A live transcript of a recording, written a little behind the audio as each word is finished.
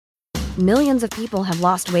Millions of people have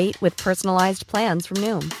lost weight with personalized plans from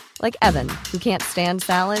Noom. Like Evan, who can't stand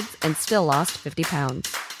salads and still lost 50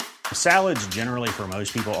 pounds. Salads generally for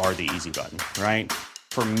most people are the easy button, right?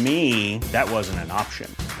 For me, that wasn't an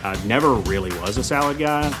option. I never really was a salad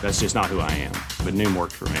guy. That's just not who I am. But Noom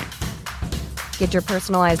worked for me. Get your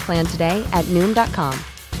personalized plan today at Noom.com.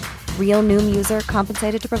 Real Noom user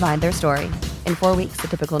compensated to provide their story. In 4 weeks, the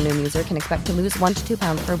typical Noom user can expect to lose 1 to 2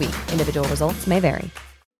 pounds per week. Individual results may vary.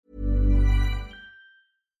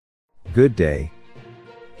 Good day.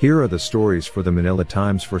 Here are the stories for the Manila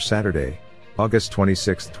Times for Saturday, August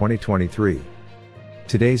 26, 2023.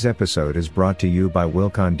 Today's episode is brought to you by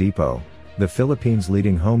Wilcon Depot, the Philippines'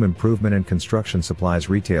 leading home improvement and construction supplies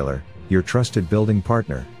retailer, your trusted building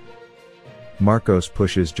partner. Marcos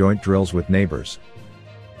pushes joint drills with neighbors.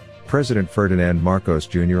 President Ferdinand Marcos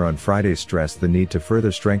Jr. on Friday stressed the need to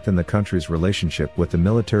further strengthen the country's relationship with the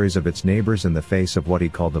militaries of its neighbors in the face of what he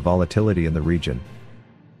called the volatility in the region.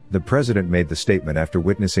 The president made the statement after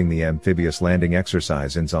witnessing the amphibious landing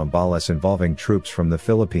exercise in Zambales involving troops from the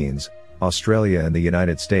Philippines, Australia and the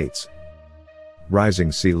United States.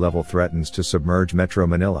 Rising sea level threatens to submerge Metro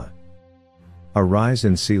Manila. A rise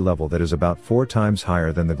in sea level that is about 4 times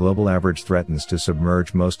higher than the global average threatens to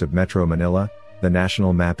submerge most of Metro Manila, the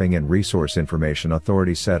National Mapping and Resource Information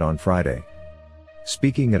Authority said on Friday.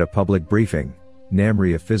 Speaking at a public briefing,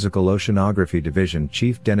 NAMRIA Physical Oceanography Division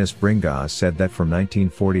Chief Dennis Bringas said that from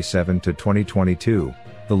 1947 to 2022,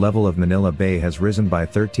 the level of Manila Bay has risen by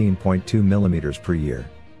 13.2 millimeters per year.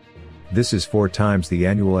 This is 4 times the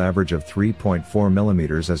annual average of 3.4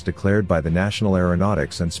 millimeters as declared by the National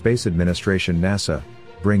Aeronautics and Space Administration NASA,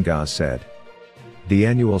 Bringas said. The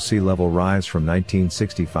annual sea level rise from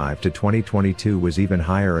 1965 to 2022 was even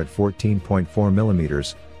higher at 14.4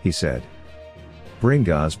 millimeters, he said.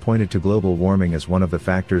 Bringas pointed to global warming as one of the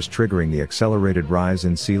factors triggering the accelerated rise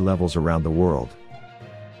in sea levels around the world.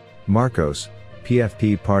 Marcos,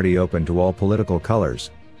 PFP party open to all political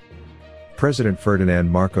colors. President Ferdinand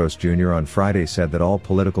Marcos Jr. on Friday said that all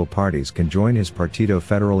political parties can join his Partido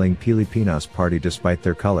Federal ng Pilipinas party despite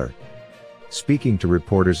their color. Speaking to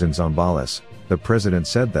reporters in Zambales, the president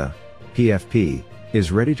said the PFP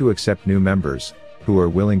is ready to accept new members, who are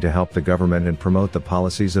willing to help the government and promote the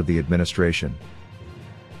policies of the administration.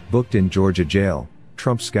 Booked in Georgia jail,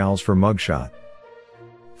 Trump scowls for mugshot.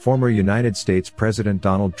 Former United States President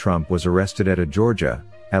Donald Trump was arrested at a Georgia,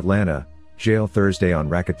 Atlanta, jail Thursday on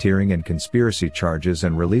racketeering and conspiracy charges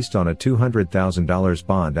and released on a $200,000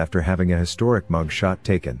 bond after having a historic mugshot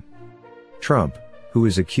taken. Trump, who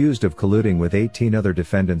is accused of colluding with 18 other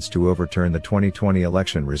defendants to overturn the 2020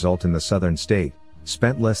 election result in the southern state,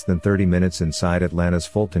 spent less than 30 minutes inside Atlanta's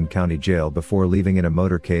Fulton County Jail before leaving in a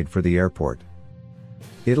motorcade for the airport.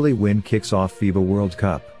 Italy win kicks off FIBA World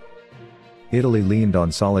Cup. Italy leaned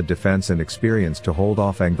on solid defense and experience to hold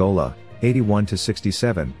off Angola,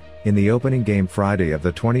 81-67, in the opening game Friday of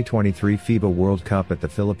the 2023 FIBA World Cup at the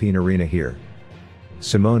Philippine Arena here.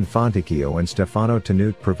 Simone Fontecchio and Stefano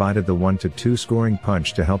Tenuta provided the 1-2 scoring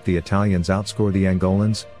punch to help the Italians outscore the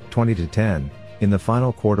Angolans, 20-10, in the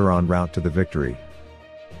final quarter en route to the victory.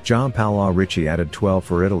 Gianpaolo Ricci added 12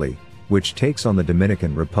 for Italy, which takes on the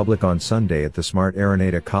Dominican Republic on Sunday at the Smart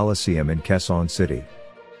Araneta Coliseum in Quezon City.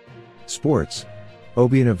 Sports.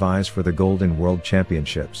 Obiena vies for the gold in World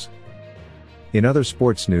Championships. In other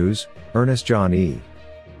sports news, Ernest John E.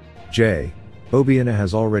 J. Obiena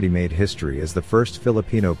has already made history as the first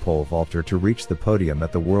Filipino pole vaulter to reach the podium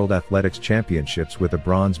at the World Athletics Championships with a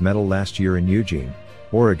bronze medal last year in Eugene,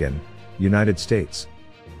 Oregon, United States.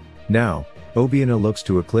 Now, Obiena looks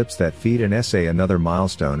to eclipse that feat and essay another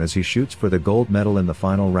milestone as he shoots for the gold medal in the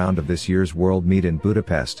final round of this year's World Meet in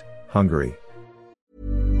Budapest, Hungary.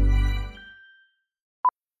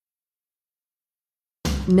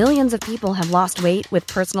 Millions of people have lost weight with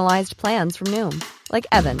personalized plans from Noom. Like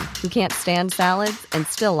Evan, who can't stand salads and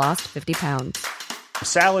still lost 50 pounds.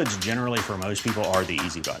 Salads generally for most people are the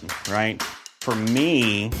easy button, right? For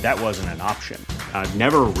me, that wasn't an option. I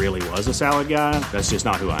never really was a salad guy. That's just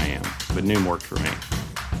not who I am. But Noom worked for me.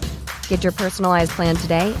 Get your personalized plan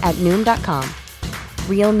today at Noom.com.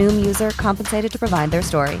 Real Noom user compensated to provide their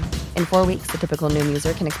story. In 4 weeks, the typical Noom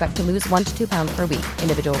user can expect to lose 1 to 2 pounds per week.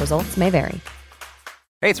 Individual results may vary.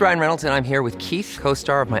 Hey, it's Ryan Reynolds, and I'm here with Keith,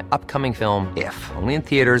 co-star of my upcoming film, If, only in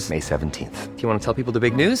theaters May 17th. Do you want to tell people the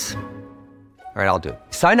big news? All right, I'll do it.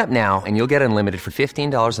 Sign up now and you'll get unlimited for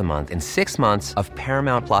 $15 a month and 6 months of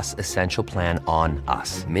Paramount Plus Essential Plan on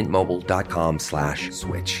us.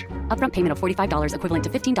 MintMobile.com/switch. Upfront payment of $45 equivalent to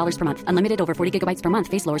 $15 per month. Unlimited over 40 gigabytes per month.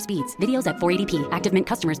 Face lower speeds. Videos at 480p. Active Mint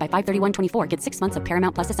customers by 531.24 get 6 months of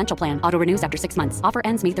Paramount Plus Essential Plan. Auto renews after 6 months. Offer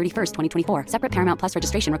ends May 31st, 2024. Separate Paramount Plus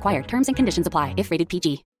registration required. Terms and conditions apply if rated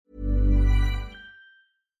PG.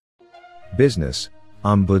 Business,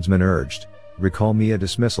 Ombudsman urged, recall Mia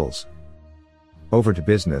dismissals. Over to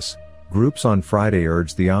business, groups on Friday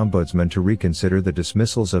urged the Ombudsman to reconsider the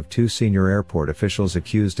dismissals of 2 senior airport officials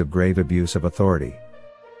accused of grave abuse of authority.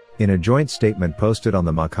 In a joint statement posted on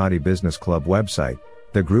the Makati Business Club website,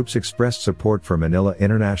 the groups expressed support for Manila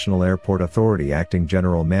International Airport Authority Acting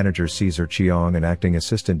General Manager Cesar Chiong and Acting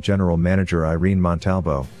Assistant General Manager Irene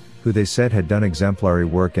Montalvo, who they said had done exemplary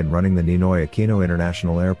work in running the Ninoy Aquino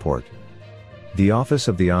International Airport. The Office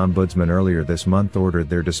of the Ombudsman earlier this month ordered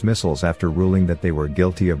their dismissals after ruling that they were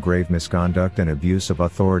guilty of grave misconduct and abuse of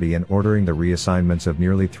authority and ordering the reassignments of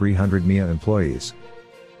nearly 300 MIA employees.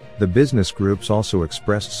 The business groups also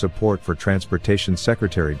expressed support for Transportation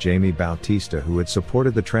Secretary Jamie Bautista, who had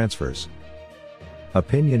supported the transfers.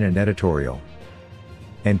 Opinion and editorial.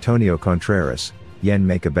 Antonio Contreras, Yen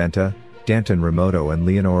Macabenta, Danton Remoto and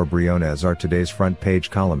Leonor Briones are today's front page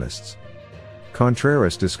columnists.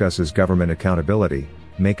 Contreras discusses government accountability,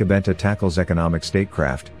 Macabenta tackles economic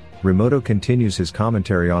statecraft, Remoto continues his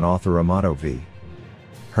commentary on author Amato v.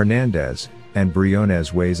 Hernandez, and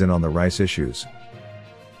Briones weighs in on the rice issues.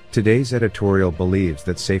 Today's editorial believes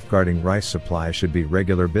that safeguarding rice supply should be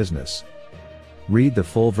regular business. Read the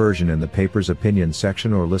full version in the paper's opinion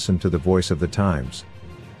section or listen to the Voice of the Times.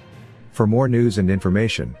 For more news and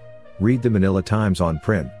information, read the Manila Times on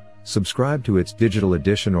print, subscribe to its digital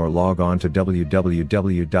edition or log on to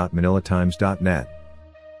www.manilatimes.net.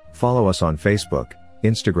 Follow us on Facebook,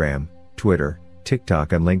 Instagram, Twitter,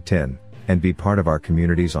 TikTok and LinkedIn, and be part of our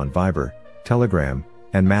communities on Viber, Telegram,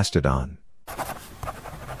 and Mastodon.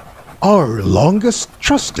 Our longest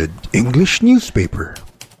trusted English newspaper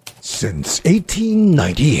since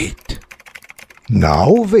 1898.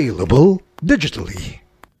 Now available digitally.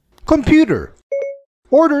 Computer.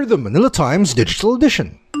 Order the Manila Times Digital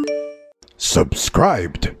Edition.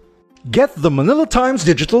 Subscribed. Get the Manila Times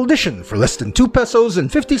Digital Edition for less than 2 pesos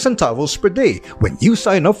and 50 centavos per day when you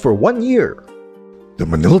sign up for 1 year. The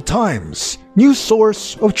Manila Times, news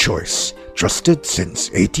source of choice, trusted since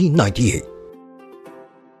 1898.